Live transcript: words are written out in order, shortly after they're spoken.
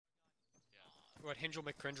What, Hingel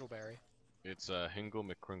McCringleberry? It's Hingle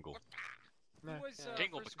McCringle. No.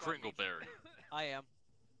 Hingle McCringleberry. I am.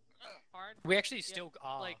 Hard. We actually still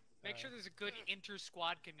are. Like, make sure there's a good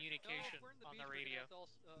inter-squad communication on the radio.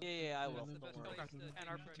 Yeah, I will.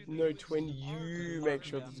 No, Twin, you make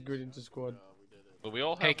sure there's a good inter-squad. But we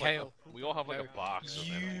all have Hey, like Kale. we all have like a box. Of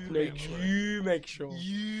No, you make sure.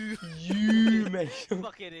 You make sure.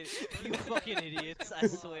 You fucking idiots, I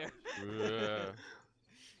swear.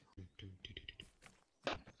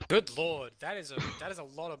 Good lord, that is a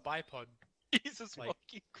lot of bipod. Jesus Like,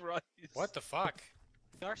 fucking Christ. What the fuck?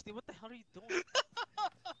 Darcy, what the hell are you doing?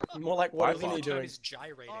 More like, what isn't he Bipod doing? is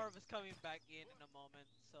gyrating. Arv is coming back in a moment,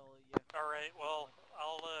 so yeah. Alright, well,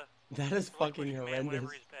 I'll, That is fucking man horrendous.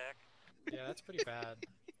 whenever he's back. Yeah, that's pretty bad.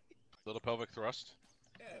 Little pelvic thrust.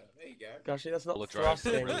 Yeah, there you go. Gosh, that's not Will it drive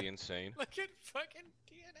thrusting. really insane? Look at fucking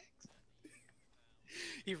DNX.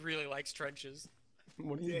 He really likes trenches.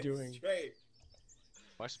 What are you doing? Straight.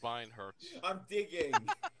 My spine hurts. I'm digging.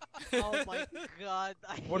 Oh my god,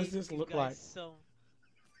 What does this look like? So...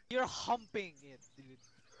 You're humping it,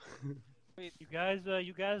 dude. Wait, You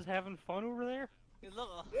guys having fun over there?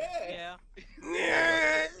 look. Yeah.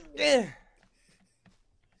 Yeah.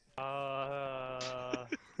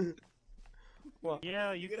 What?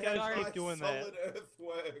 Yeah, you can guys have keep nice doing that. solid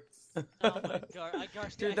earthworks. Oh my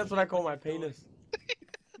god, Dude, that's what I call my penis.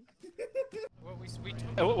 Well, we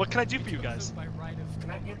took What can I do for you took guys? them by right of... Can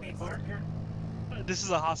I get me burger? This is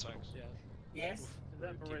a hospital. Yeah. Yes.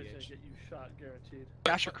 That beret get you shot, guaranteed.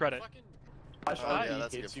 Cash or credit? Fucking... Oh yeah,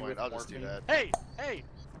 that's a good point. I'll just do that. Hey,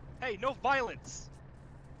 no violence.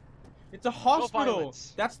 It's a hospital.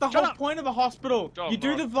 violence. That's the Shut whole up. point of a hospital. Shut You up,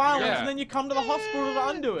 do the Mark. violence Yeah. and then you come to the hospital to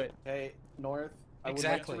undo it. Hey, North.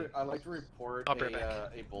 Exactly. I'd like to report I'll be right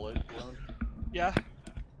back. a bullet wound. Yeah.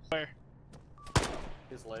 Where?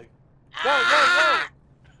 His leg. Whoa!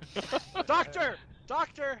 Doctor!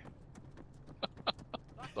 Doctor!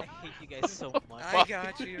 I hate you guys so much. I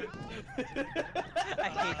got you. I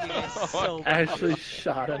hate you guys so much. Actually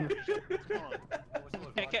shot him.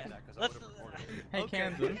 Okay, let's... Hey, Okay.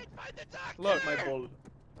 Camden. Look, my bullet.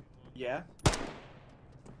 Yeah.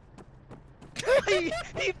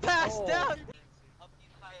 he passed out!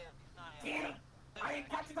 Damn! I ain't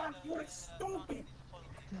catching on. You're stupid.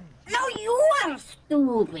 No, you are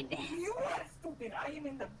stupid. You are stupid. I am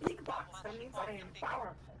in the big box. That means I am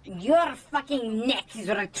powerful. Your fucking neck is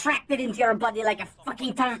retracted into your body like a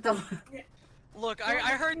fucking turtle. Look,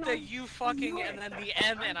 I heard the you fucking and then the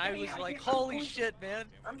M, and I was like, holy shit, man.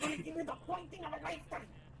 I'm gonna give you the pointing of a lifetime.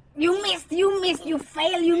 You missed, you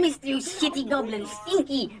fail, you missed, you shitty goblin.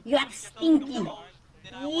 Stinky, you are stinky.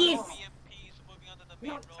 Yes.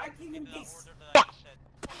 No, I give him this.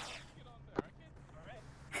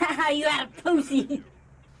 Haha, you are pussy.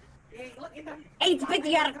 Hey, look at them. 8-bit,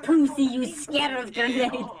 you are pussy, you scarab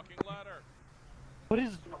grenade. What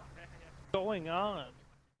is going on?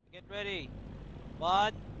 Get ready.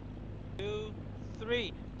 1, 2,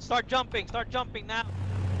 3. Start jumping now.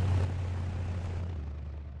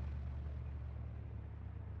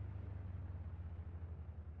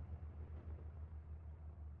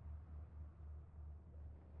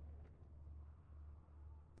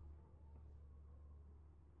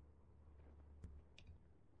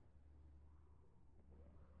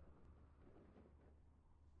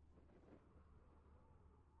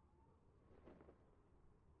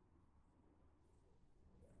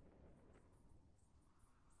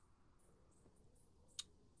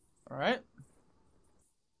 Alright.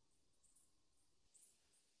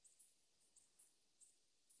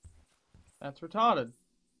 That's retarded.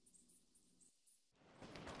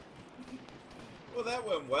 Well, that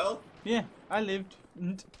went well. Yeah, I lived.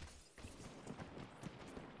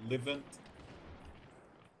 Livent.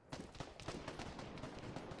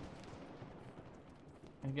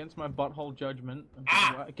 Against my butthole judgment.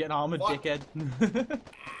 Ah! Get armored, Fuck. dickhead.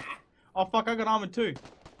 Oh fuck, I got armored too.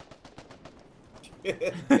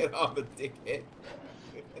 Get off a dickhead.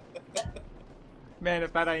 Man,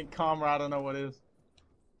 if that ain't karma, I don't know what is.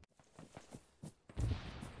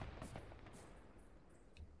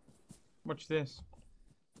 Watch this.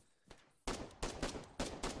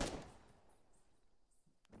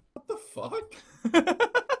 What the fuck?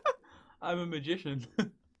 I'm a magician.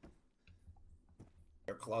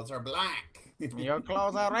 Your clothes are black. Your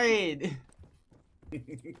clothes are red.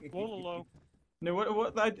 Whoa. No,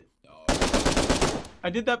 what I No. I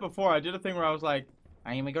did that before. I did a thing where I was like,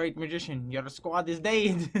 I am a great magician. Your squad is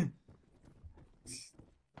dead. He's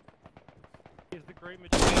the great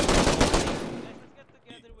magician.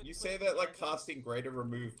 You say that like casting Greater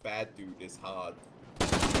Remove Bad Dude is hard.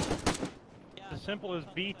 As simple as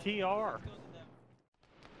BTR.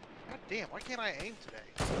 God Damn, why can't I aim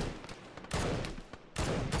today?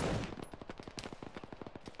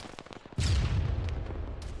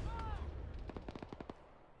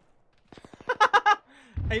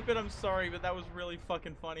 Hey, but I'm sorry, but that was really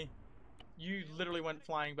fucking funny. You literally went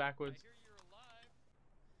flying backwards.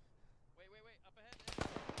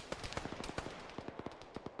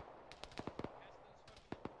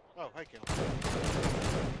 Oh, hi,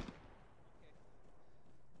 Caleb.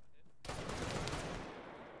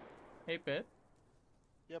 Hey, Bit.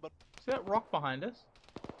 Yeah, but See that rock behind us?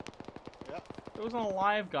 yeah. There was an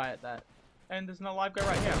alive guy at that. And there's an alive guy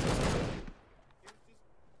right here.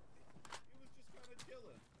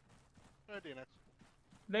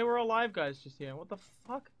 They were alive guys just here. What the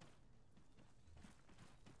fuck?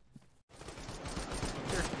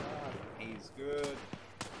 He's good.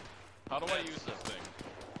 How do I use this thing?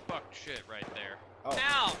 Fuck shit right there. Oh.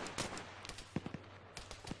 Ow!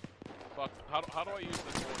 Fuck. How do I use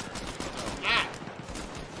this order?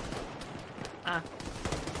 Ah.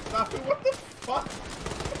 Nafu, what the fuck?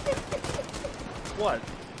 What?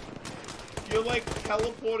 You're like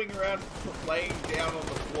teleporting around, laying down on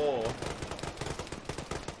the floor.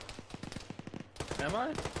 Am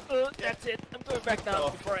I? That's it. I'm going back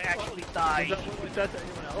down before I actually die. Is that to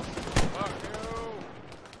anyone else? Fuck you!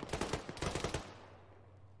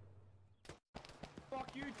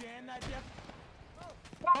 Fuck you, Dan. That Jeff.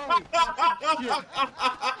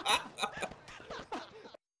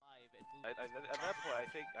 At that point, I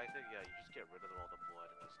think, yeah, you just get rid of all the blood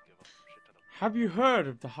and just give them shit to them. Have you heard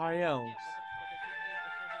of the High Elves?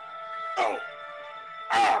 Oh!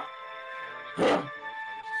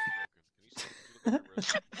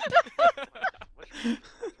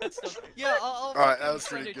 Yeah, I'll Alright, that was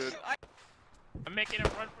pretty good. I'm making a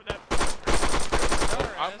run for that.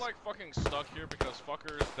 I'm like fucking stuck here because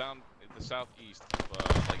fuckers down in the southeast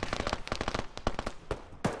like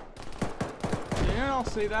Yeah, I'll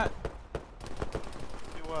see that.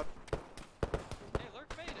 See what? Hey,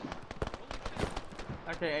 Lurk made it. Holy shit.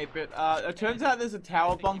 Okay, 8-bit. It turns out there's a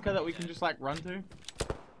tower bunker that we can just like run to.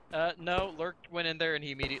 No, Lurk went in there and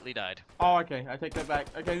he immediately died. Oh, okay. I take that back.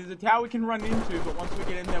 Okay, there's a tower we can run into, but once we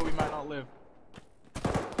get in there, we might not live.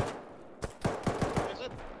 Is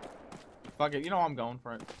it? Fuck it. You know I'm going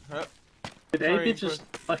for it. Did Sorry, AB just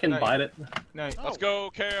Chris. fucking No. bite it? No. Let's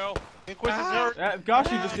go, KO! Inquisitor!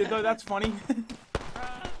 Gosh, you just did though. That's funny.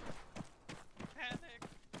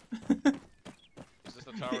 Is this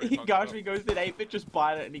the tower you're talking Gosh, about? he goes to 8-bit, just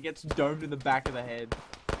bite it, and he gets domed in the back of the head.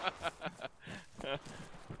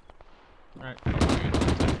 Right.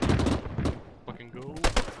 Fucking go.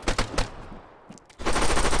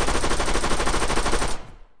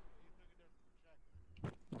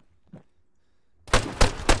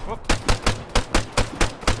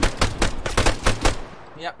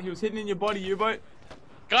 Yep, he was hidden in your body, U-boat.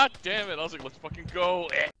 God damn it! I was like, let's fucking go.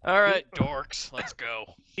 Alright, dorks, let's go.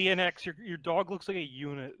 DNX, your dog looks like a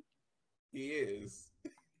unit. He is.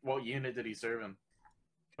 What unit did he serve in?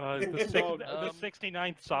 The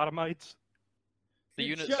 69th Sodomites. The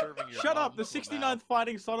unit Shut, serving your shut up, mom. the 69th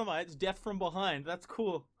Fighting Sodomites, death from behind. That's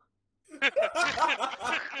cool.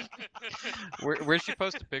 Where'd she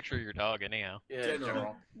post a picture of your dog anyhow? Yeah,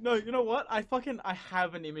 General. No, you know what? I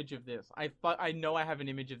have an image of this. I know I have an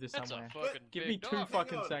image of this That's somewhere. a fucking Give me big 2 dog.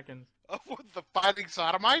 fucking seconds. What, the fighting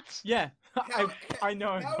sodomites? Yeah, I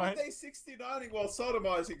know, How right? are they 69ing while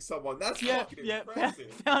sodomizing someone? That's Yeah, fucking yeah,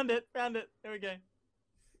 impressive. found it. There we go.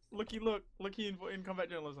 Looky in combat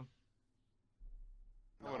journalism.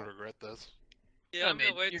 I'm gonna regret this. Yeah, I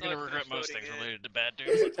mean, wait you're till gonna I regret finish most voting things it. related to bad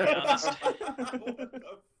dudes, let's be honest. What the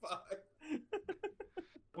fuck?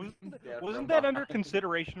 Wasn't that under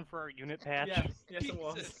consideration for our unit patch? Yes, it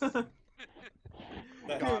was.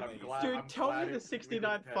 That's God, I'm amazing. glad. Dude, I'm tell glad me the it-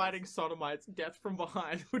 69th Fighting Sodomites, death from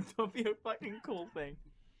behind would not be a fucking cool thing.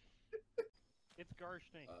 It's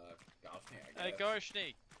Garshnik. Gosh, Hey,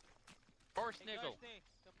 Garshnik. Horsniggle.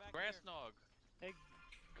 Grassnog. Hey,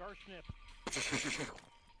 Garshnip.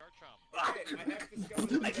 Garchomp. Okay, I have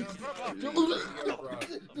discovered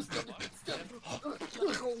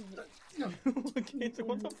Okay, so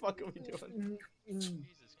what the fuck are we doing?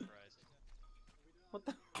 Jesus Christ. What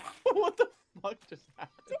the fuck just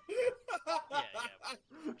happened? Yeah.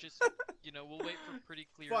 Just, we'll wait for pretty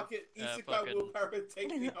clear. Fuck it, Isekai fucking... will power take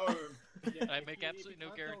me home. I make absolutely no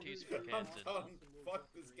guarantees for I'm Kansan. done. Fuck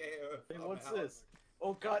this gay earth. Hey, I'm what's out. this?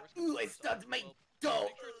 Oh god, ooh, I stubbed my Make toe!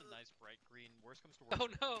 sure it's a nice bright green. Worst comes to worst. Oh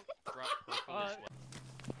no! Drop purple as well.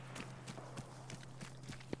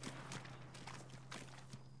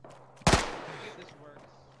 This works.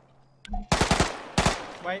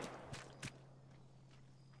 Wait.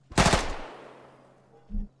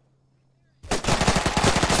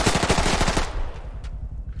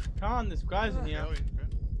 on, there's guys in here.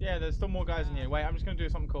 Yeah, there's still more guys in here. Wait, I'm just gonna do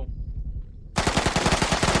something cool.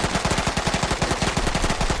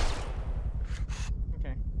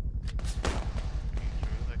 Okay.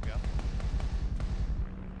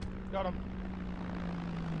 Got him.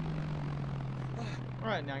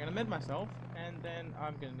 Alright, now I'm gonna med myself, and then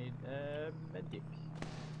I'm gonna need a medic.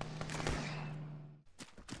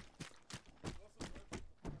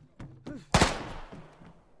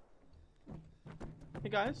 Hey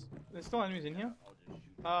guys, there's still enemies in here.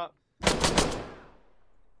 From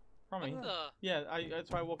me. Yeah, that's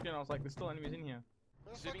why I walked in. I was like, there's still enemies in here.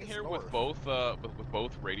 Sitting here with both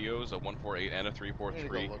radios, a 148 and a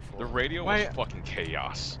 343. The radio was fucking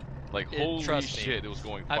chaos. Like holy shit, it was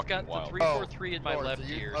going fucking wild. I've got the 343 in my left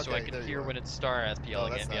ear, so I can hear when it's Star Asp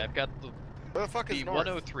yelling at me. I've got the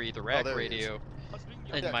 103, the rack radio,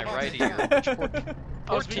 in my right ear.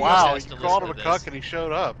 Wow, you called him a cuck and he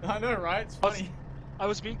showed up. I know, right? It's funny. I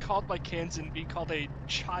was being called by Kansan, being called a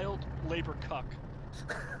child labor cuck.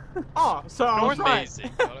 Oh, so I was right.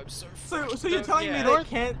 So you're telling me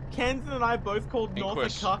that Kansan and I both called North a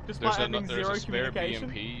cuck despite having zero communication?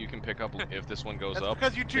 BMP you can pick up if this one goes up.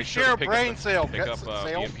 Because you two share a brain cell. Pick up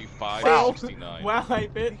BMP 569. Wow,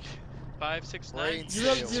 8-bit. 569.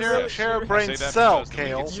 Share a brain cell,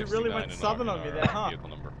 Kale. You really went southern on me there, huh?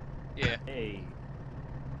 Yeah. Hey.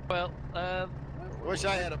 Well, Wish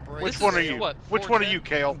I had a brain. Which one are you? Which one are you,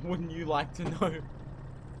 Kale? Wouldn't you like to know?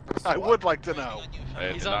 I would like to know.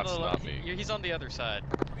 He's on he's on the other side.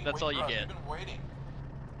 That's all you get.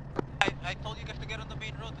 I told you guys to get on the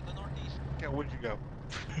main road to the northeast. Yeah, where'd you go?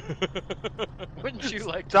 Wouldn't you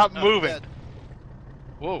like Stop to moving.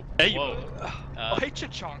 Whoa. Hey, whoa. hey,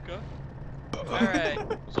 Chachanka. Alright.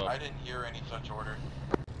 I didn't hear any such order.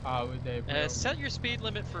 Set your speed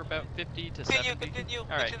limit for about 50 to 70. Continue.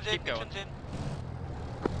 Alright, keep going.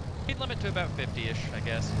 Speed limit to about 50-ish, I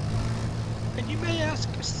guess. And you may ask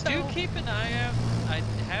yourself... Do keep an eye out. I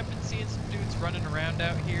have been seeing some dudes running around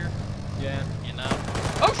out here. Yeah. You know.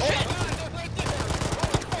 Oh shit!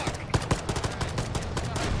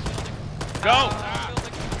 Go! On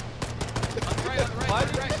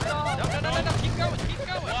the right. No, keep going.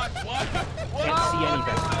 What? Can't see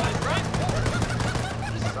anything.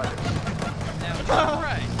 Now, turn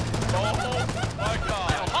right. Oh my god.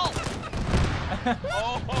 Now, halt! Oh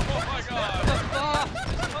my god.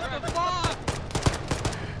 What the fuck?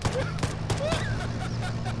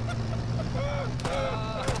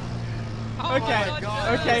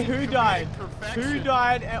 Okay, who died? Who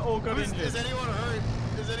died or got injured? Is anyone hurt?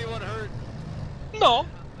 Is anyone hurt? No.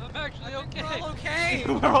 I'm actually okay. We're all okay.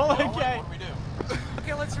 We're all okay. What do we do?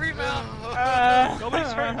 Okay, let's remount.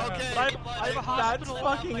 Nobody's hurt. Okay. I have a That's hospital.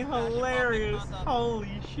 fucking hilarious.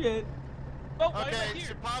 Holy shit. Okay,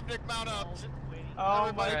 Shapovnik, mount up.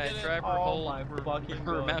 Oh my Alright, driver, oh hold. my fucking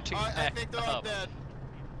We're god. mounting I back think they're all up. dead.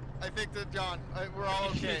 I think they're gone. We're all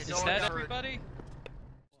okay. Is No one that got hurt. everybody?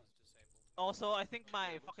 Also, I think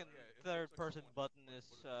my fucking third person button is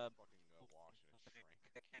Yeah,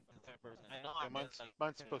 mine's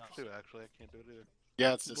supposed to, actually. I can't do it either.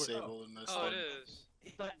 Yeah, it's disabled in this Oh, one. it is.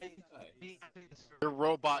 You're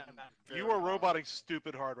roboting. You are roboting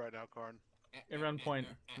stupid hard right now, Karn. Everyone point.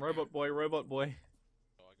 Robot boy.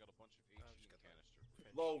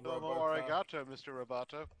 Lol, Domo Robo arigato, Mr.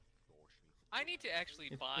 Roboto. I need to actually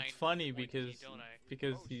bind. It's funny Winky, because don't I?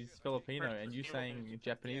 he's Filipino and you saying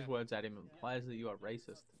Japanese words at him implies that you are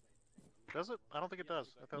racist. Does it? I don't think it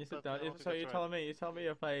does. I thought Yes, it I does. don't think So that's you're right. telling me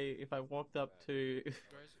if I walked up to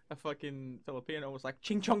a fucking Filipino and was like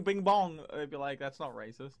ching chong bing bong, I'd be like, that's not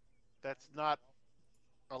racist. That's not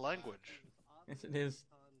a language. Yes, it is.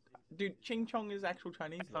 Dude, ching chong is actual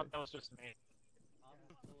Chinese. I thought that was just me.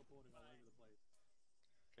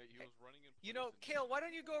 You know, Kale, why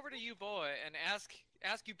don't you go over to you boy and ask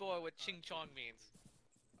you boy what ching chong means?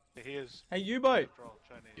 He is. Hey, you boy.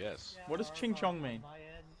 Chinese. Yes. What does ching chong mean?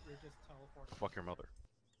 Fuck your mother.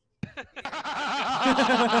 Good,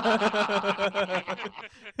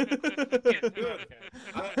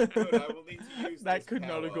 I will need to use That this could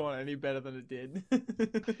not have power. gone any better than it did. Oh,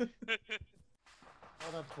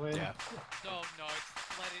 that's weird. Yeah. No,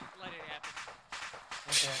 let it happen.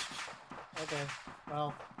 Okay.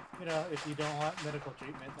 Well, you know, if you don't want medical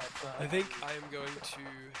treatment, that's I think I am going to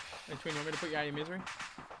Which one, you want me to put you out of your misery?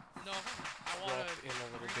 No, I drop want in a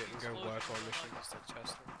little bit and go work on missions to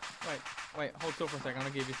test them. Wait, hold still for a second, I'm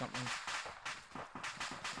gonna give you something.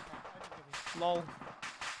 Lol.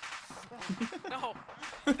 No,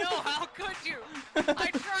 how could you?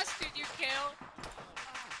 I trusted you, Kale.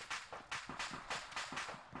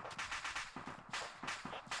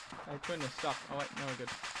 Hey, Twin is stuck. Oh wait, no, we're good.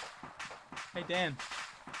 Hey Dan.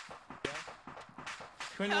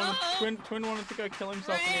 Twin wanted to go kill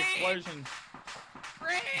himself in the explosion.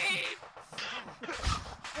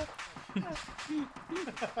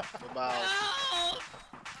 About.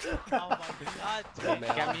 Oh my god. Come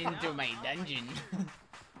into my dungeon.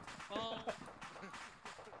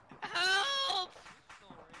 Help!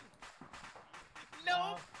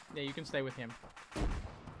 No! Yeah, you can stay with him.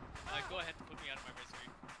 Go ahead and put me out of my misery.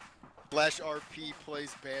 /RP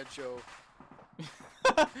plays banjo.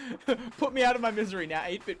 Put me out of my misery now.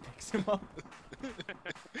 8-bit picks him up.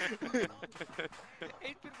 8-bit,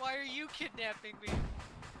 why are you kidnapping me?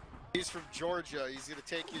 He's from Georgia. He's gonna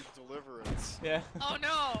take you to Deliverance. Yeah. Oh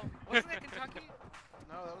no! Wasn't that Kentucky?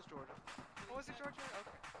 No, that was Georgia. What was it, Georgia?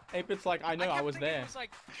 Okay. 8-bit's like, I know, I was there. It was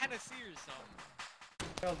like Tennessee or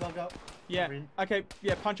something. Go. Yeah. Okay.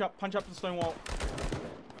 Yeah. Punch up the stone wall.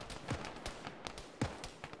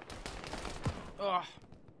 Ugh.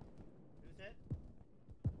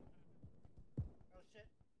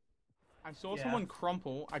 I saw someone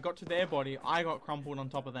crumple. I got to their body. I got crumpled on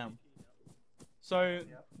top of them. So,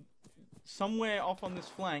 somewhere off on this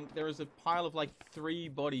flank, there is a pile of like 3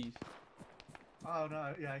 bodies. Oh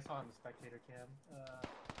no! Yeah, I saw it on the spectator cam.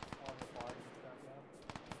 All the bodies and stuff.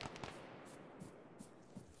 Yeah.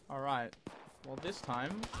 All right. Well, this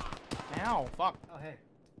time. Ow! Fuck. Oh hey.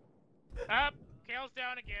 Up. Kale's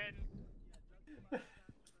down again.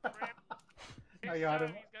 I got him.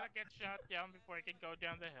 He's gonna get shot down before he can go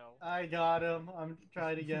down the hill. I got him. I'm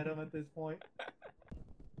trying to get him at this point.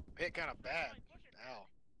 Hit kind of bad. Ow.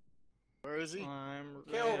 Where is he? I'm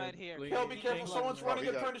Kale, right here. Kale, be careful. Someone's running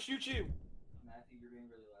a turn to shoot you. Matthew, you're being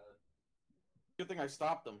really loud. Good thing I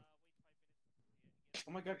stopped him.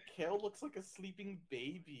 Oh my god, Kale looks like a sleeping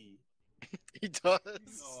baby. He does.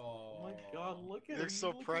 Oh my god, look at him. They're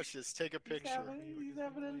so precious. Take a picture. He's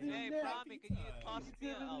having a little Hey, Promi, can you toss me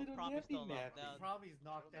a... Oh, Promi's still knocked down. Promi's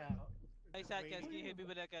knocked out. Hey, Sadcast, can you hit me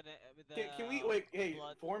with like with the... Can we, wait, hey,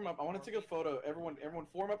 form up. I want to take a photo. Everyone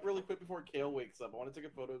form up really quick before Kale wakes up. I want to take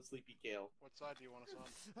a photo of Sleepy Kale. What side do you want us on?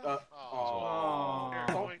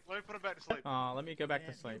 Here, let me put him back to sleep. Oh, let me go back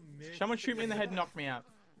to sleep. Someone shoot me in the head and knock me out.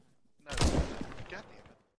 No. God damn it.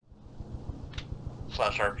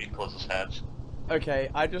 /RP closes hatch. Okay,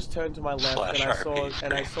 I just turned to my left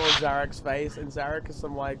and I saw Zarek's face, and Zarek is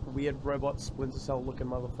some like weird robot Splinter Cell looking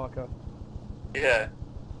motherfucker. Yeah.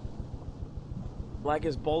 Like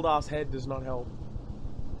his bald ass head does not help.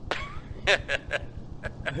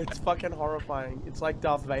 It's fucking horrifying. It's like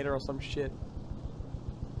Darth Vader or some shit.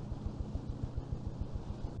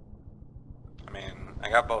 I mean, I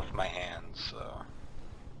got both my hands, so...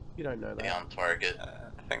 You don't know that. On target. I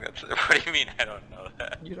think that's... What do you mean I don't know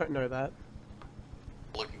that? You don't know that.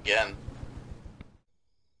 Look again.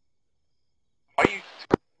 Why are you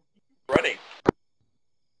running?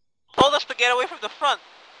 Told us to get away from the front.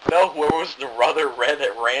 No, where was the rather red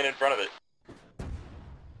that ran in front of it?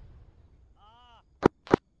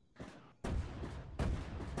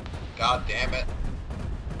 God damn it.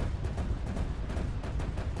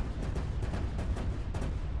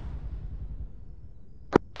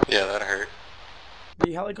 Yeah, that hurt.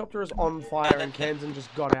 The helicopter is on fire and Kansan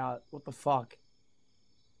just got out. What the fuck?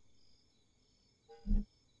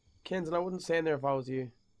 Kansan, I wouldn't stand there if I was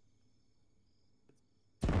you.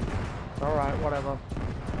 Alright, whatever.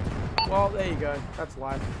 Well, there you go. That's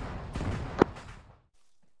life.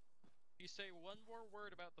 If you say one more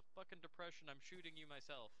word about the fucking depression, I'm shooting you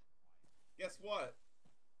myself. Guess what?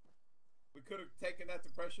 We could have taken that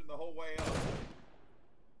depression the whole way up.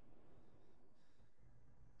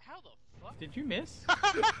 How the fuck? Did you miss? I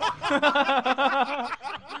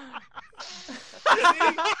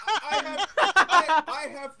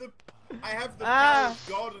have the power of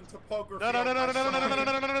God and topography. No.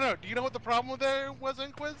 Do you know what the problem there was,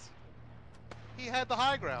 Inquiz? He had the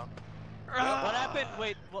high ground. What happened?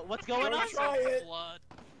 Wait, what's going on? Blood.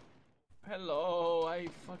 Hello, I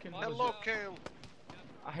fucking... Hello, Kale.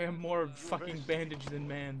 I am more fucking bandaged than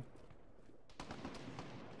man.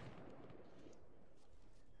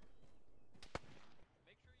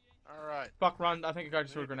 Alright. Fuck, run. I think a guy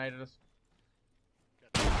just threw a grenade at us.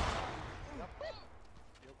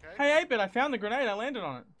 Hey, 8-bit, I found the grenade. I landed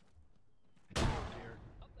on it.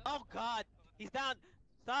 Oh god, he's down.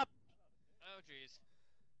 Stop. Oh jeez.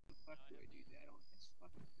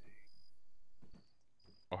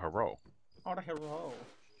 Oh, hero. Oh, the hero.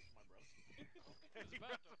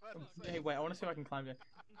 Hey, wait, I want to see if I can climb there.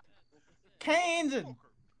 Kansan!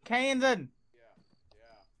 Kansan!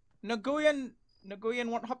 Naguyan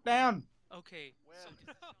won't hop down. Okay.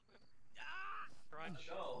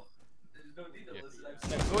 No. There's no need to listen.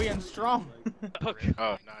 Naguyan strong.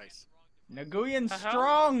 Oh, nice. Naguyan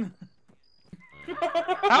strong.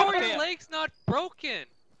 How are your legs not broken?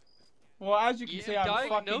 Well, as you can see, I'm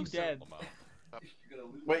fucking dead.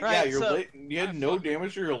 Wait, Right, yeah, you had no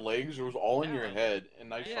damage to your legs. It was all in your head,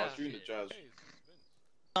 and I shot you in the chest.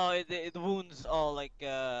 No, the wounds all like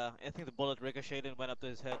I think the bullet ricocheted and went up to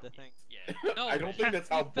his head. I think. Yeah. No, I don't think that's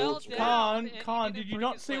how bullets work. Khan, did you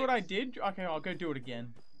not see what I did? Okay, I'll go do it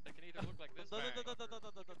again.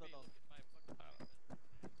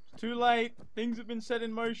 It's too late. Things have been set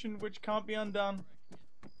in motion which can't be undone.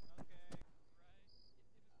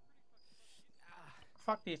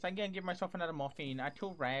 Fuck this, I'm gonna give myself another morphine. I'm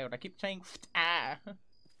too loud. I keep saying ah.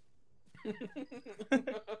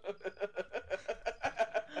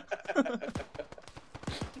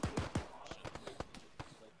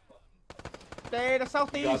 Stay to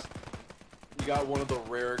southeast. You got one of the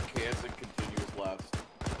rare cans and continuous laughs.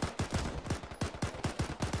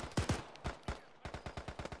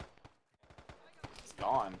 It's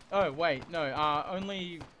gone. Oh wait, no.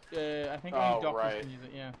 Only I think only doctors can use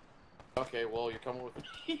it. Yeah. Okay, well you're coming with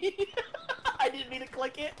me. I didn't mean to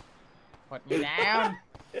click it. Put me down.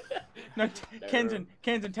 No,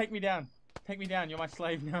 Kenzen, take me down. Take me down. You're my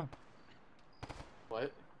slave now.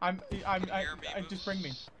 What? I just bring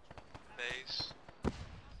me. Base.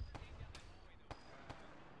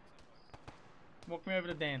 Walk me over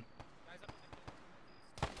to Dan.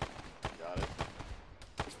 Got it.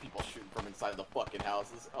 There's people shooting from inside the fucking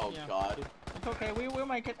houses. Oh Yeah. god. It's okay. We'll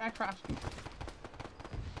make it. I trust you.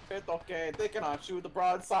 It's okay. They cannot shoot the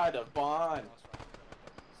broadside of Bond.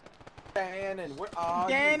 Dan and where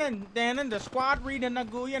are you? Dan, the squad leader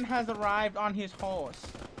Naguyan has arrived on his horse.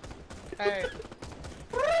 Hey.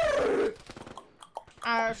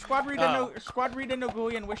 Squad leader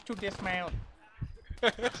Naguyan wish to dismount.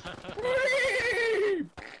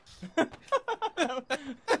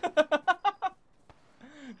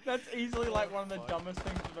 That's easily like one of the dumbest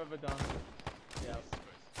things I've ever done. Yes.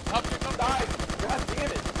 Come die! God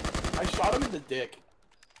damn it! I shot him in the dick.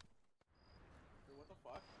 What the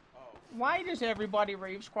fuck? Oh. Why does everybody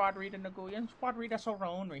rave squad leader Naguyan? Squad leader so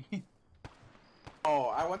lonely. Oh,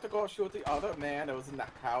 I went to go shoot the other man that was in the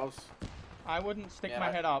house. I wouldn't stick my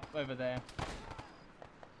head up over there.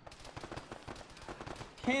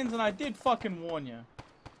 Cans, and I did fucking warn you.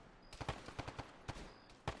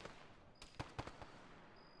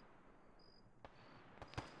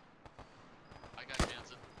 I got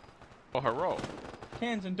Jansen. Oh, hurrah.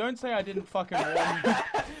 Kansan, don't say I didn't fucking warn you.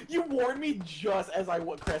 You warned me just as I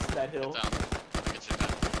crested that hill.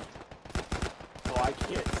 Oh, I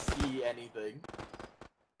can't see anything.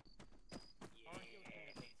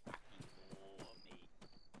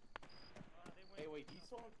 Hey, wait, do you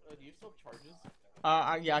still have charges?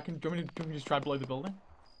 Yeah, I can. Do you want me to just try to blow the building?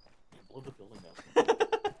 Blow the building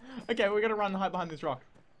up. Okay, we're gonna run and hide behind this rock.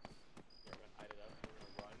 Yeah, we're gonna hide it up.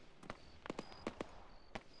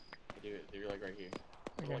 We're gonna run. They're like right here.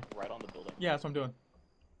 Okay. They're like right on the building. Yeah, that's what I'm doing.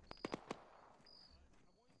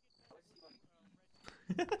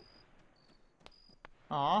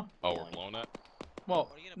 Aw. Oh, we're blowing it?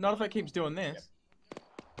 Well, not if it keeps doing this.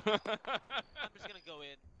 I'm just gonna go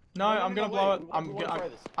in. No, I'm gonna blow it.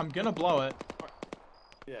 I'm gonna blow it.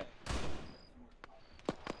 Yeah.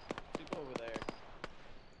 People over there.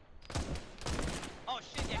 Oh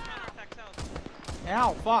shit, yeah, counterattack's out.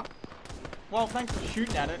 Ow, fuck. Well, thanks for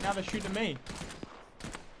shooting at it. Now they're shooting at me.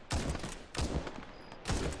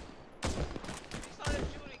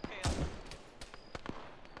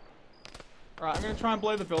 Alright, I'm gonna try and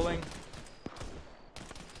blow the building.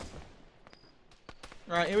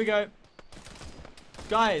 Alright, here we go.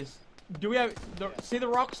 Guys, do we have... see the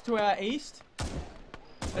rocks to our east?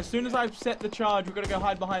 As soon as I've set the charge, we're gonna go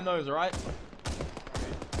hide behind those, alright?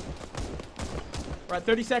 Right,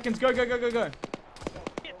 30 seconds. Go, go, go, go, go. Run.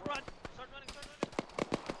 Start running.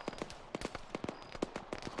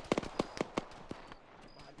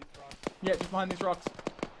 Yeah, just behind these rocks.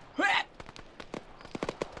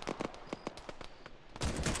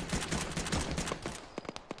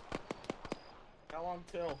 How long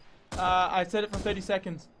till? I set it for 30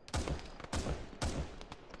 seconds.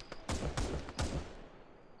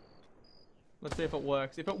 Let's see if it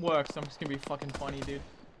works. If it works, I'm just gonna be fucking funny, dude.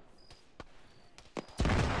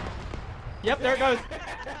 Yep, there it goes.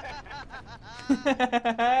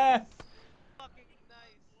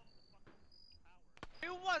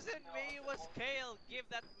 It wasn't me, it was Kale. Give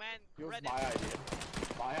that man credit. It was my idea.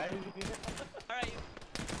 My idea? Alright,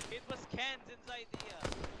 it was Kansan's idea.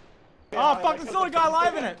 Oh, fuck, there's still a guy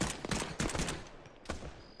alive in it!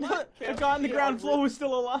 The guy on the ground floor was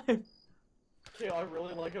still alive. Kale, I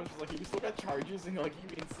really like it. Like, you still got charges and like, you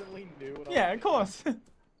instantly knew what Yeah, of course.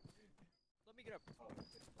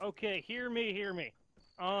 Okay, hear me.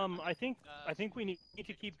 I think we need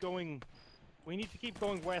to keep going. We need to keep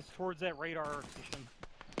going west towards that radar station.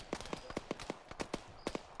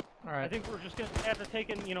 All right. I think we're just gonna have to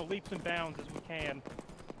take in, leaps and bounds as we can.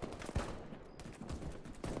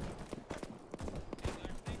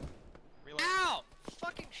 Ow!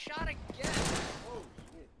 Fucking shot again! Oh,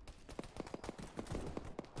 shit.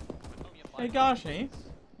 Hey, Gashi.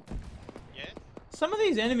 Yeah? Some of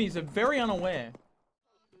these enemies are very unaware.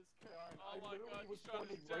 Oh my god, he shot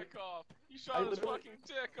his dick off. He shot his fucking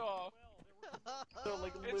dick off. So,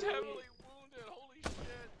 like, It's heavily wounded, holy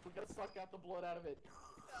shit. We gotta suck out the blood out of it.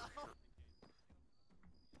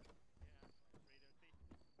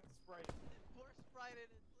 Sprite. Pour Sprite in it,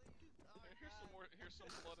 please. Oh, Here's some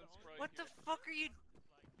blood and Sprite. What the fuck are you...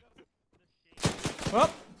 Well,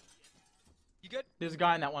 You good? there's a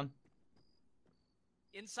guy in that one.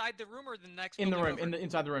 Inside the room or the next In the room, building over?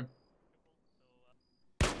 inside the room.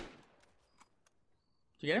 Did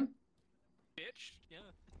you get him? Bitch, yeah.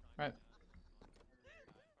 Right.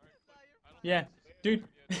 Yeah, dude.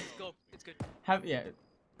 Let's go. It's good. Yeah.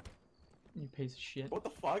 You piece of shit. What the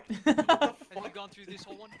fuck? Have you gone through this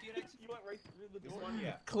whole one, DNX? You went right through the door.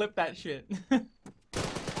 Yeah. Clip that shit.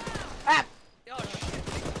 Ah! Oh shit.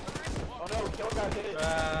 Oh no, kill guy hit it.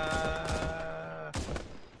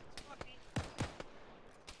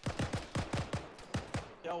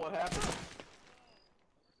 Yo, what happened?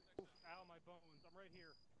 Ow, my bones. I'm right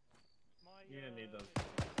here. You're gonna need those.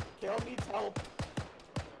 Kale needs help.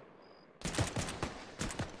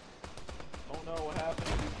 Oh no, what happened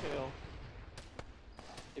to you, Kale?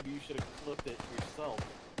 Maybe you should have clipped it yourself,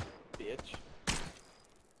 bitch.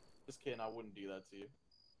 Just kidding, I wouldn't do that to you.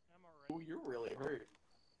 I'm alright. Ooh, you're really hurt.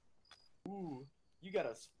 Ooh, you got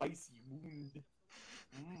a spicy wound.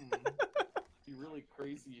 Be really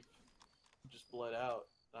crazy if you just bled out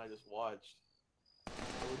and I just watched.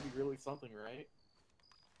 That would be really something, right?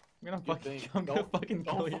 I'm gonna fucking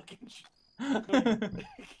kill you.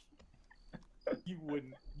 You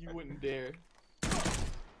wouldn't dare.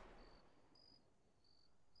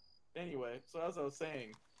 Anyway, so as I was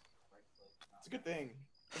saying, it's a good thing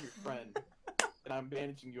I'm your friend, and I'm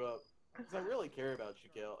bandaging you up, because I really care about you,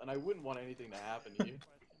 Kale, and I wouldn't want anything to happen to you.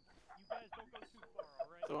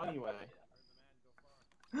 So anyway,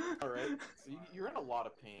 alright, so you're in a lot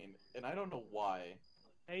of pain, and I don't know why.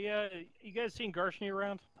 Hey, you guys seen Garshny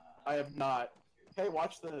around? I have not. Hey,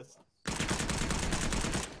 watch this.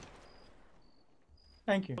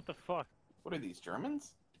 Thank you. What the fuck? What are these,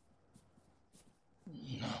 Germans?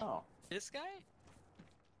 No. Oh. This guy?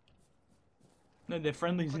 No, they're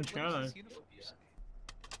friendlies in China.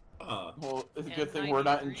 Well, it's a good thing we're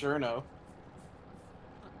not in Cherno.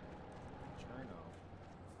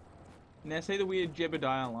 Now say the weird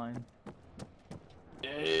Jebediah line.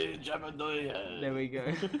 Hey, Jebediah. There we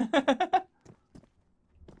go.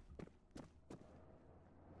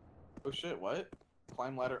 Oh shit, what?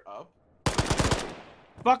 Climb ladder up?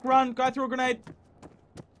 Fuck, run! Guy threw a grenade!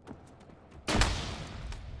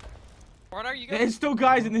 What are you guys? There's still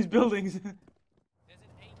guys in these buildings.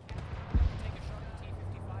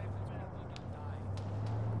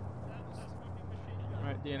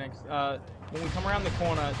 Alright, DNX. When we come around the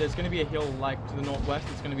corner, there's gonna be a hill, like, to the northwest.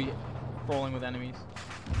 It's gonna be crawling with enemies.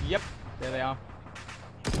 Yep, there they are.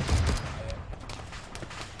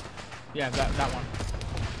 Yeah, that one.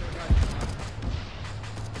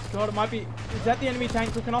 God, it might be... Is that the enemy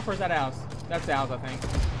tank cooking off, or is that ours? That's ours, I think.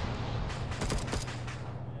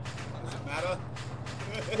 Does it matter?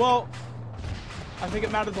 Well, I think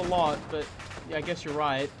it matters a lot, but yeah, I guess you're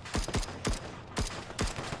right.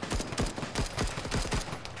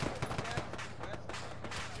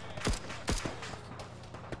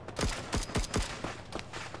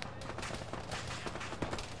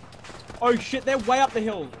 Oh shit, they're way up the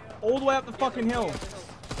hill. All the way up the fucking hill.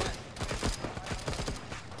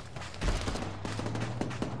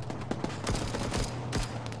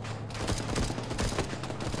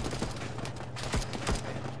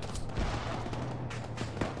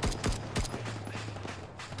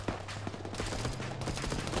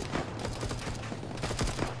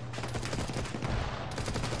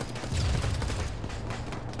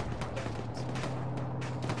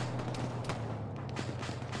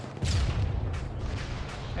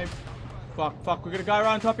 Hey, fuck, we got a guy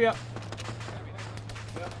right on top of you.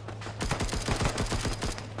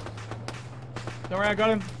 Don't worry, I got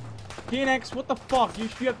him. DNX, what the fuck? You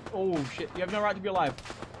have, oh shit, you have no right to be alive.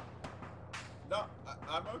 No,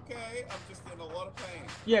 I'm okay. I'm just in a lot of pain.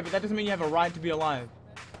 Yeah, but that doesn't mean you have a right to be alive.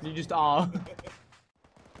 You just are.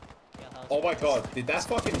 Oh my god, did that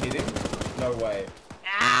fucking hit him? No way.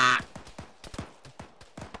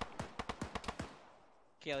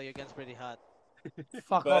 Kale, your gun's pretty hot.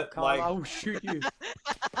 Fuck But, off, Carl. like- I will shoot you.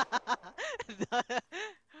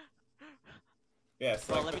 Yeah, it's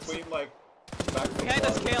Well, like let me between like Back 4 Behind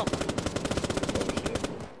us, Blood. Kale. Oh shit.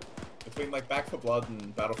 Between like Back 4 Blood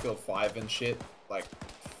and Battlefield 5 and shit, like,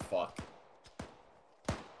 fuck.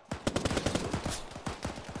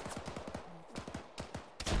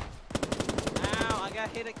 Ow, I got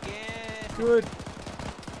hit again. Good.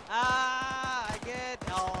 Ah, again.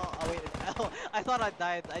 Oh, wait. Oh, I thought I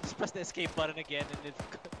died. I just pressed the escape button again and it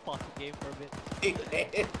fucked the game for a bit.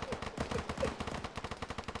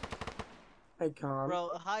 Hey, Carl. Bro,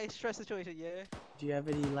 a high stress situation, yeah. Do you have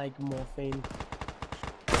any, like, morphine?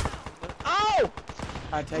 Oh!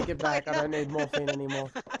 I take it back. I don't need morphine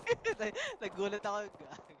anymore. Nagulat ako.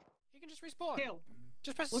 You can just respawn. Kale,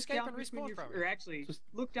 Just press look escape down and between respawn your, from or it. actually,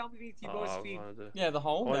 look down beneath your both feet. Yeah, the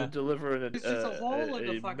hole. I want there. to deliver There's just a hole in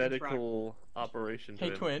the fucking medical operation to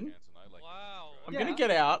Hey, him. Twin. Wow. I'm gonna get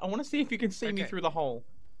out. I want to see if you can see me through the hole.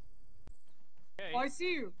 Oh, I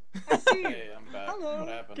see you. I see you. Hey, I'm back. Hello. What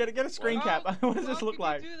happened? Get a screen cap. What does this look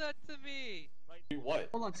like? Do that to me. Do what?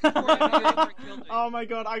 Hold on. Skip forward. Oh my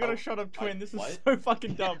god, I got a shot of Twin. This is what? so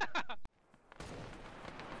fucking dumb.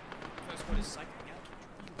 First one is cycling out to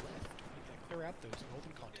the left. You gotta clear out those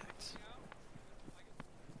golden contacts.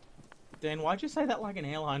 Dan, why'd you say that like an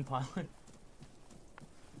airline pilot?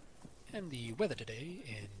 And the weather today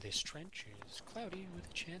in this trench is cloudy with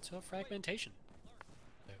a chance of fragmentation.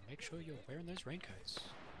 So make sure you're wearing those raincoats.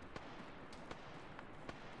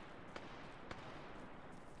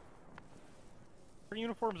 Our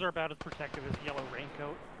uniforms are about as protective as yellow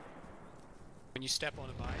raincoat. When you step on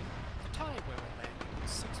a mine, the time where we're landing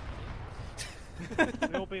is 6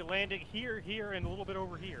 feet. We'll be landing here, here, and a little bit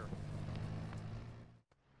over here.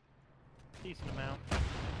 Decent amount.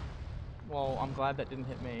 Well, I'm glad that didn't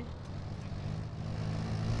hit me.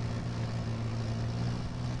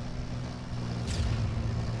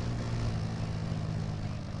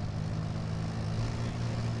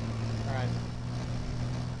 Alright.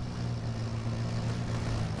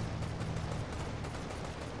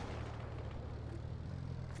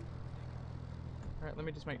 Alright, let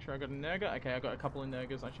me just make sure I got a Nerga. Okay, I got a couple of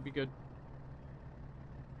Nergas. I should be good.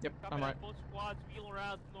 Yep, I'm right. Both squads wheel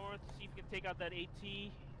around north, see if you can take out that AT.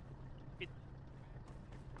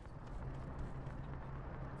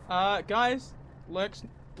 Guys, Lurk's,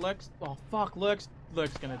 oh fuck, Lurk's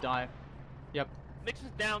gonna die. Yep. Mix is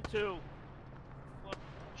down too. What?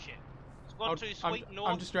 Shit. Squad 2 sweep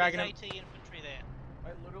north. I'm just dragging there's him. AT infantry there. I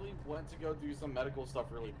literally went to go do some medical stuff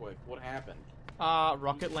really quick. What happened?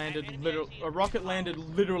 Rocket landed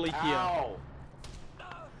literally here. Ow!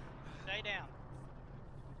 Stay down.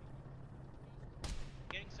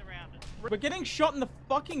 Getting surrounded. We're getting shot in the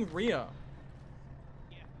fucking rear.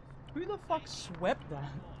 Yeah. Who the fuck swept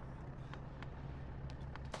that?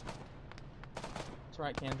 It's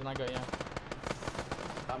right, Camden, I got you.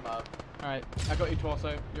 I'm up. Alright, I got your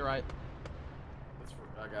torso, you're right.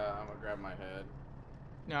 I'm gonna grab my head.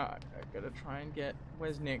 Now, I gotta try and get...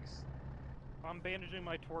 Where's Nyx? I'm bandaging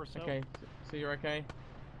my torso. Okay, so you're okay?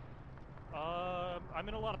 I'm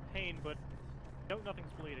in a lot of pain, but no,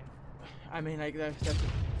 nothing's bleeding. I mean, like, that's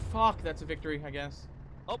fuck, that's a victory, I guess.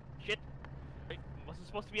 Oh, shit. I wasn't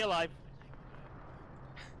supposed to be alive.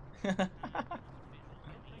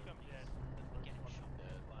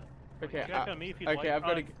 Okay, Check on me if you'd okay, like. I've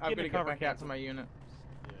got to get back out to my unit.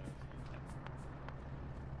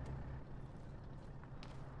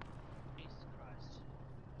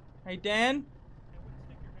 Hey, Dan?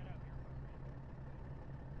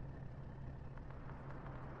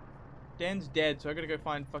 Dan's dead, so I gotta go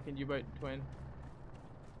find fucking U-boat Twin.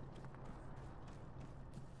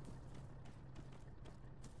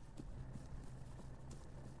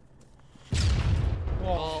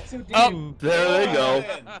 Whoa. Oh, there they go.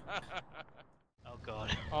 Oh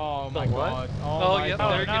god. Oh my god. Oh, my yep,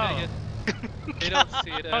 god. they're getting it. They don't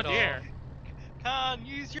see it at all. Khan,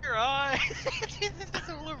 use your eye. It's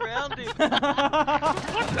all around him. What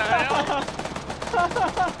the hell?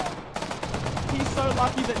 He's so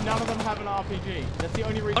lucky that none of them have an RPG. That's the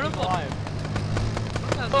only reason he's alive.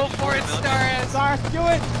 Go for it, Staris! Staris, do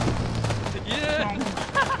it! Yeah!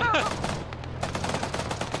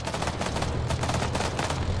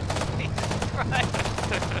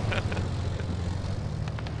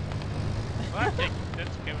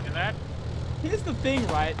 Let's go to that. Here's the thing,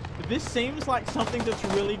 right? This seems like something that's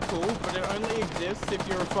really cool, but it only exists if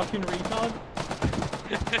you're a fucking retard.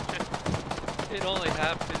 It only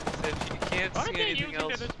happens if you can't Why see are they anything using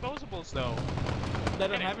else. the disposables though? They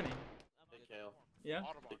don't have any. Hey, Kale. Yeah?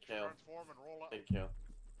 Hey, Kale. Hey, Kale.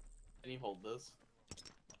 Can you hold this?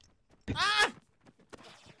 Ah!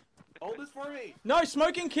 Hold this for me! No,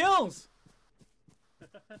 smoking kills!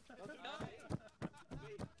 I'm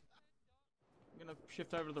gonna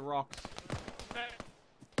shift over to the rocks.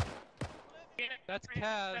 That's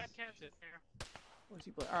Kaz. Where's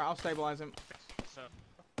he? Alright, I'll stabilize him.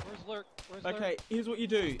 Where's Lurk? Where's Lurk? Okay, here's what you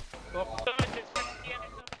do. Oh.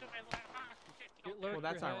 Lurk, Well,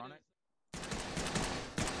 that's ironic.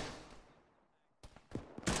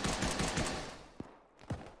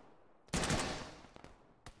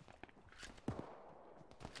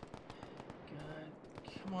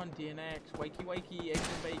 Come on, DNX. Wakey, wakey, eggs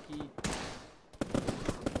and bakey.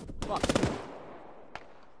 Fuck.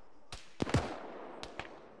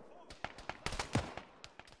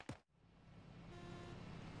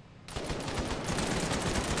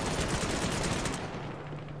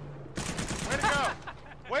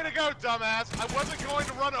 Way to go, dumbass! I wasn't going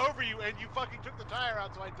to run over you, and you fucking took the tire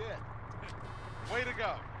out, so I did. Way to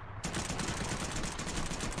go.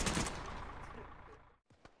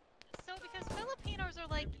 So, because Filipinos are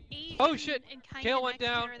like Asian Oh shit! and kind Kale of went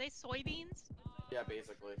Mexican, down. are they soybeans? Yeah,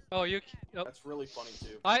 basically. Oh, you. Oh. That's really funny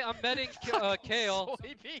too. I'm betting Kale.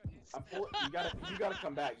 You gotta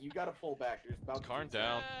come back. You gotta pull back. You're about Karn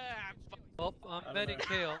down. Oh, I'm betting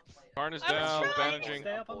Kale. Karn is down, bandaging.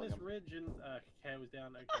 Stay up on this ridge and Kale was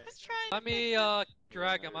down. Okay. Let me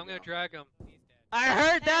drag him. I'm gonna drag him. I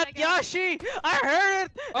heard that, Yoshi! I heard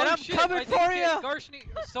it! Oh And I'm shit! coming for you! Garshni,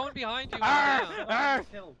 someone behind you.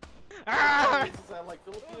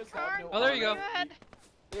 Oh, there you go.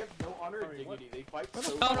 They have no honor and dignity. They fight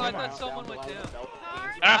so No, I hard thought someone down went below down. the belt.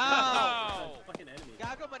 Ow! Fucking enemy.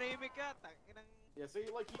 Gago, manahimik ka. Yeah, so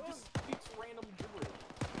you like he just speaks random gibberish.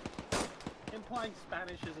 Implying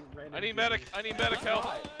Spanish isn't random. I need medic. I need medic help.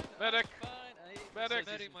 Medic. Medic.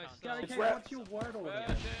 Okay, what's your word order?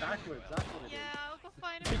 Backwards. That's what it is. Yeah, I'll go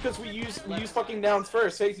find him. Because we use fucking nouns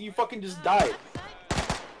first. Hey, you fucking just died.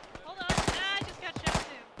 Hold on. Ah, I just got shot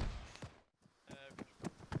too.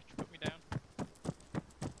 Put me down.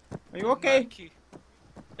 Are you okay?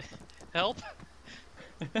 Help!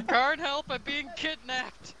 Guard, help! I'm being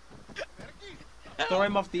kidnapped. Throw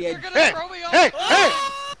him off the edge. They're gonna throw me off. Hey!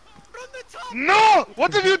 No!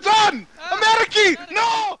 What have you done? Ameriki!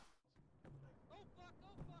 No!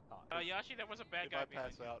 Yashi, that was a bad guy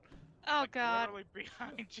behind you. Out. Oh god. Literally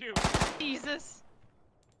behind you. Jesus.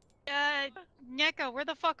 Neko, where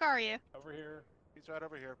the fuck are you? Over here. He's right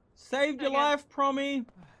over here. Saved your life, Promi.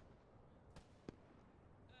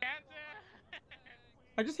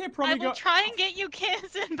 I just hear Promi I will try and get you,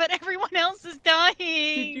 Kansan, but everyone else is dying.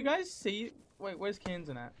 Did you guys see? Wait, where's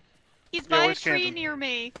Kansan at? He's by a tree near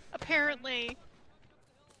me, apparently.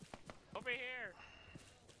 Over here.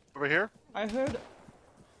 Over here? I heard.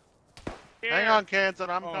 Hang on, Kansan,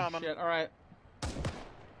 I'm coming. Shit, alright.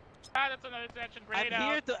 Ah, that's another detention. I'm Grenade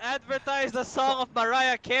out. here to advertise the song of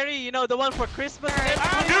Mariah Carey, you know, the one for Christmas.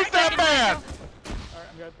 Use that man! Alright,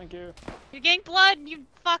 I'm good, thank you. You're getting blood, you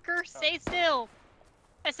fucker. Stay still.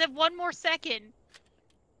 I said one more second.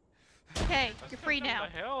 Okay, you're free now.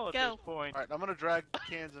 Go. Alright, I'm gonna drag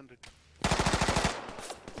Kansan to...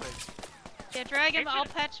 Yeah, drag him, I'll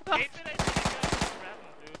patch him up.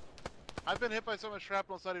 I've been hit by so much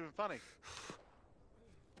shrapnel, it's not even funny.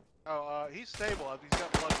 Oh, he's stable. He's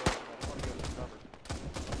got blood. I just want to get him covered.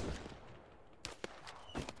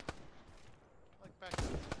 Like back to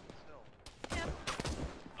this hill. Yep.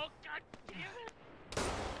 Oh god damn it!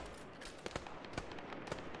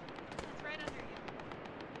 It's right under you.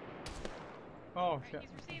 Oh Right, shit. he's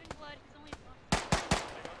receiving blood, he's only...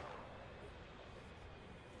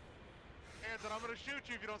 Kansan, I'm gonna shoot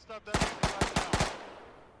you if you don't stop that music right now.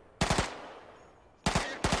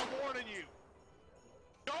 Kansan, I'm warning you.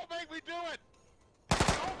 Don't make me do it!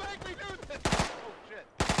 Don't make me do this! Oh shit.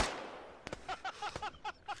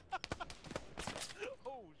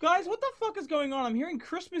 Oh, Guys, what the fuck is going on? I'm hearing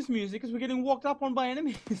Christmas music as we're getting walked up on by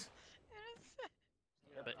enemies.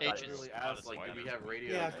 But I really asked, like, do we have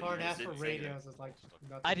radios? Yeah, And you Karn guys asked for didn't say that. radios. It's like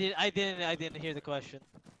nothing. I didn't hear the question.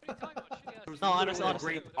 There was No, literally honestly.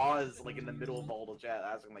 a great pause, like in the middle of all the chat,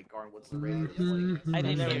 asking like, "Garn, what's the radio?" Like, I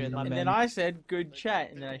didn't hear it, my And bad. then I said, good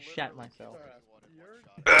chat, and then I shat myself.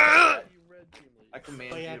 I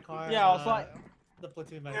command Oh, yeah, you. Karn, Yeah, I was like... the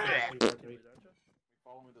platoon might actually work.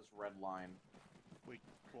 Follow me this red line. we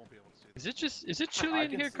won't be able to see Is it just chilly I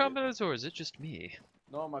in can here, see it. comrades, or is it just me?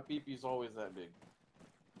 No, my peepee's always that big.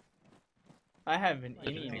 I have an I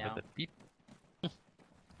didn't innie think now. of the beep.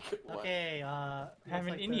 What? Okay, I have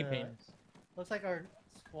an looks innie the- pain. Looks like our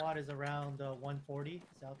squad is around 140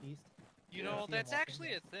 southeast. You Yeah, I know, see 'em that's walking.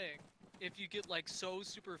 actually a thing. If you get like so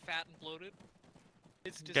super fat and bloated,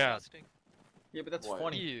 it's Yeah. disgusting. Yeah, but that's What?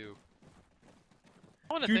 funny. You.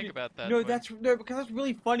 I want to Dude, think about that. No, because that's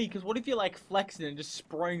really funny. Because what if you like flex it and just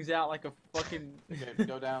springs out like a fucking? Okay,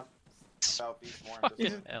 go down southeast more.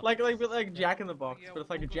 like Jack in the Box, but it's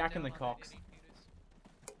like a Jack in the Cox.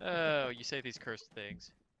 Oh, you say these cursed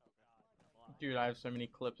things. Dude, I have so many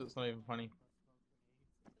clips. It's not even funny.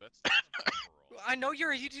 I know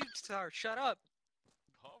you're a YouTube star. Shut up.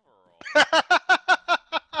 Coverall.